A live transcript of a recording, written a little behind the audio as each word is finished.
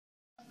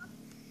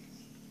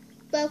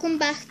Welcome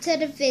back to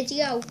the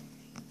video,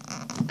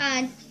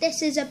 and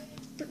this is a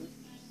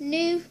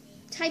new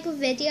type of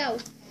video.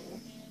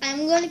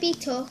 I'm going to be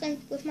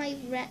talking with my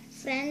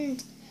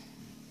friend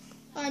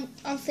on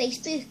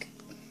Facebook.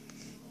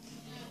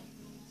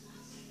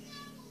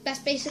 That's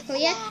basically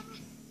it.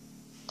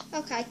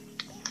 Okay,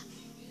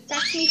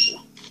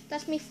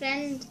 that's my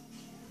friend,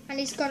 and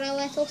he's got a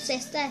little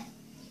sister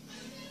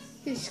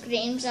who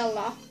screams a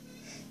lot.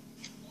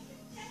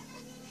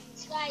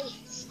 Right,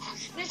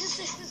 little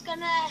sister's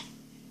gonna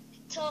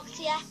talk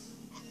to you,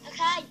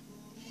 okay?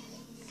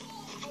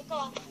 Oh, go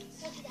on, go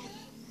to them.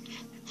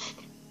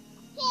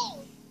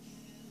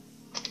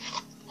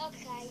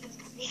 Okay,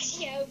 it's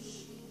you.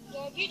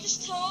 No, you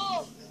just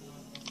talk.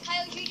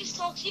 Kyle, you just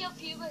talk to your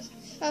viewers.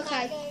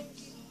 Okay.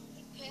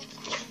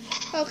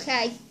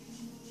 Okay.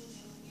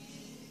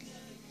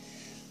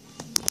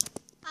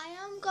 I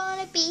am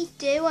gonna be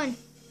doing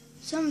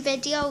some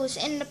videos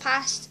in the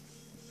past,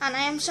 and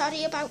I am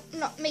sorry about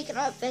not making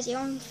a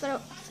video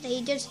for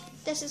ages.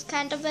 This is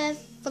kind of a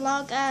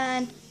vlog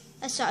and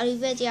a sorry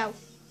video.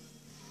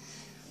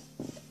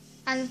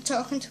 I'm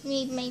talking to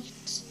me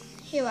mates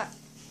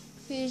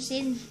who's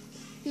in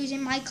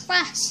my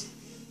class,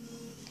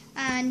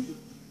 and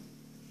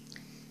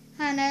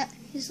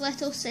his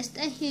little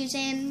sister who's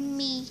in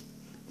me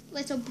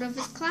little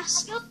brother's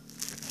class.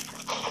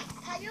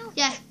 Kyle?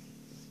 Yeah.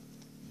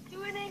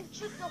 Do an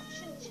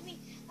introduction to me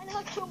and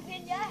I'll jump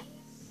in, yeah?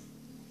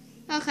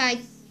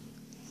 Okay.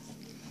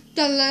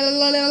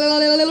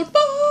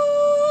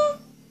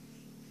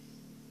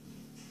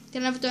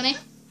 I've never done it.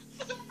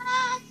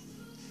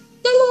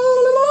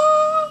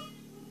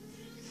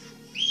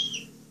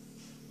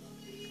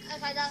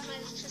 Okay, that's my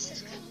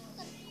sister's.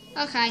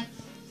 Okay.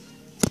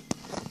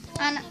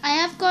 And I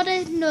have got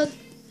another,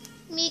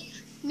 me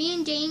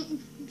and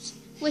James,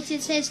 which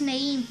is his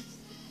name.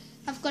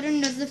 I've got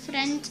another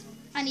friend,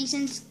 and he's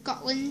in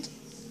Scotland,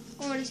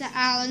 or is it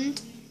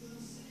Ireland?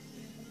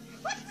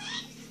 What do you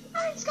mean?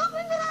 I'm in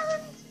Scotland and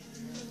Ireland.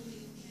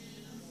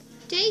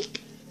 Jake?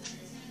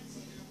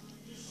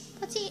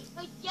 What's he?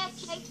 Oh, yeah,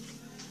 Jake.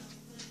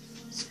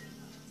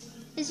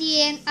 Is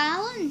he in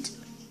Ireland?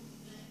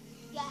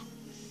 Yeah.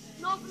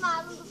 Northern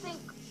Ireland, I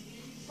think.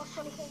 What's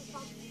the thing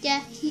from?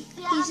 Yeah,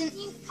 he's in.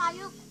 Me and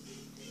Kyle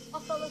are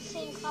from the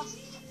same class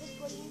as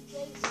William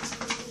Jake.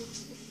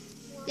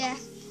 Yeah.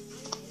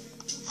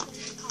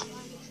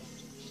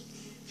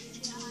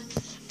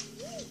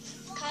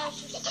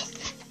 Kyle's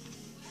just...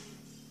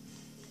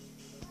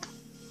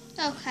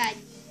 Okay.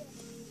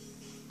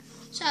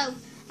 So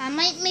I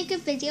might make a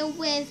video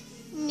with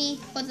me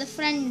other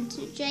friend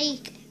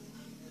Jake,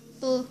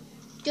 but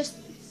just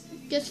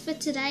for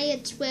today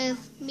it's with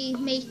me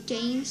mate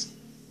James.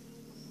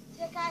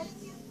 So guys,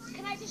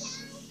 can I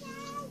just...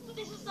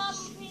 This is all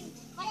between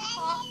my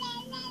car.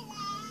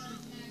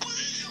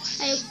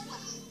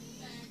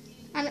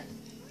 And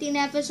they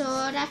never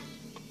saw her.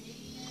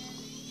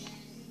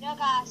 No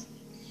guys,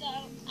 so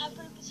I'm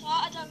going to be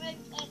sorry, I don't really...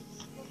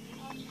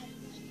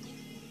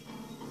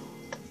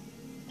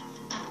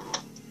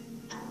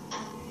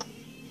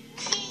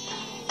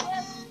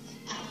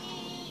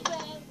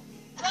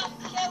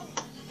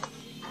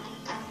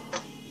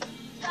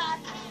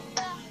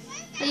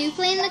 Are you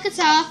playing the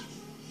guitar?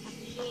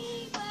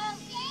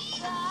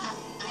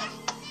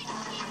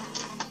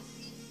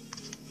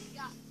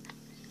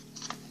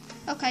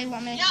 Okay,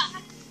 1 minute.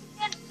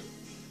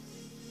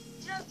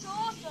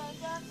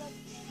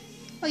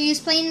 Are you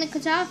playing the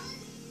guitar?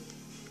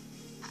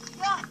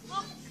 Yeah,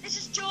 look, this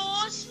is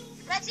Jaws.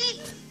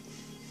 Ready?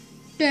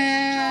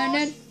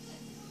 Jaws.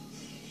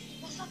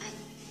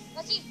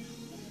 Ready?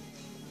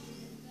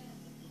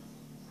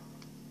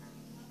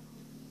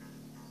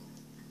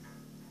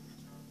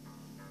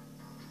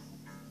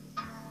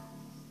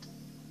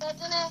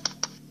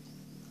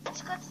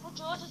 It's good for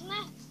Jaws, isn't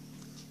it?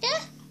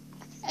 Yeah.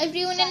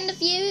 Everyone in the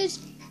views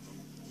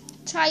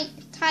type,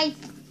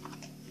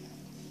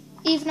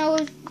 even though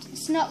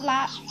it's not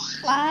live.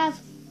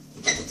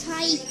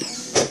 Type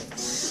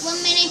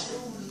 1 minute.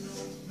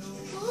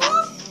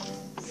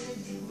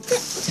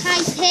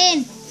 Type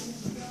in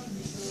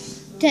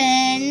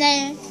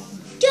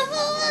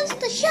Jaws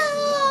the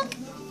shark.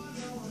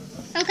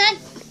 Okay,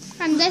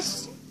 and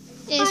this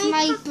is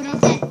my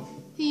brother,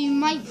 who you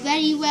might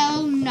very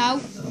well know.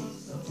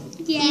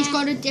 Yeah. He's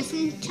got a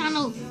different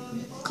channel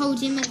called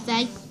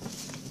Mcvey.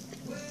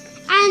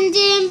 And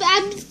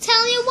I'm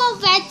telling you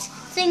what red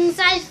things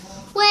I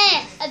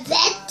wear. A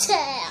red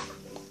tail.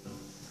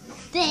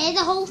 There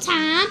the whole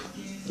time.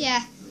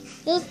 Yeah.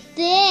 Look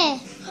there.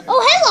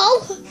 Oh,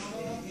 hello.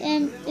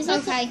 Is that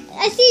okay?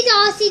 I see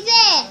Darcy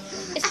there.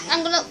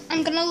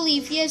 I'm gonna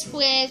leave you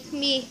with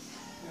me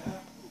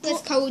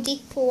with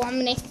Cody for 1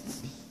 minute.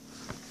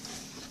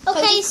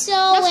 Okay, Cody, so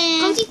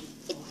Cody,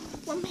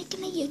 we're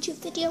making a YouTube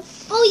video.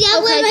 Oh yeah,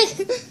 okay. We're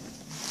making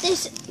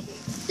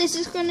this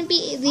is gonna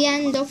be the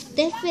end of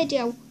this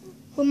video.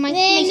 We might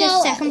make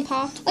a second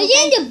part. Okay? Are you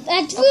in the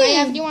bedroom? Okay,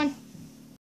 everyone.